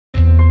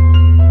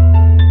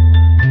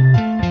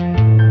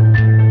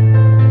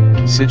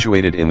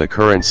Situated in the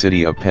current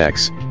city of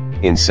Pécs,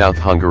 in South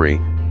Hungary,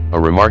 a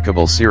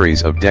remarkable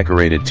series of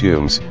decorated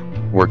tombs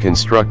were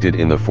constructed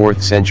in the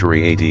 4th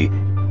century AD,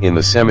 in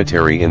the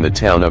cemetery in the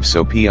town of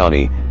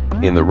Sopiani,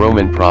 in the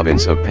Roman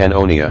province of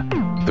Pannonia,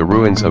 the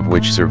ruins of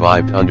which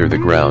survived under the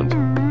ground.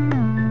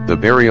 The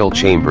burial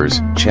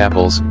chambers,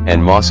 chapels,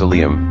 and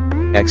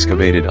mausoleum,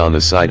 excavated on the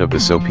site of the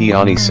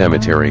Sopiani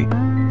cemetery,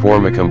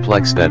 form a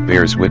complex that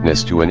bears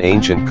witness to an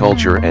ancient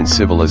culture and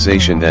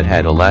civilization that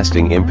had a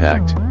lasting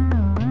impact.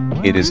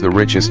 It is the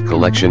richest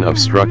collection of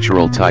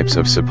structural types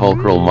of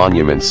sepulchral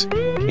monuments,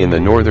 in the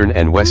northern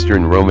and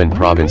western Roman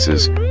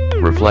provinces,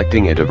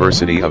 reflecting a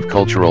diversity of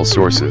cultural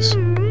sources.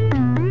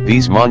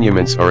 These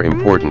monuments are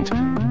important,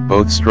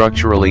 both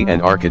structurally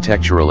and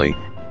architecturally,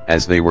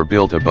 as they were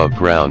built above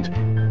ground,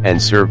 and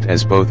served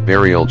as both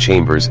burial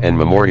chambers and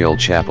memorial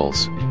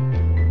chapels.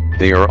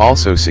 They are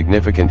also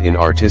significant in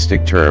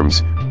artistic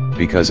terms,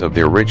 because of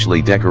their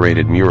richly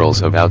decorated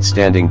murals of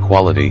outstanding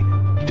quality,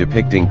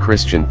 depicting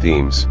Christian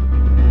themes.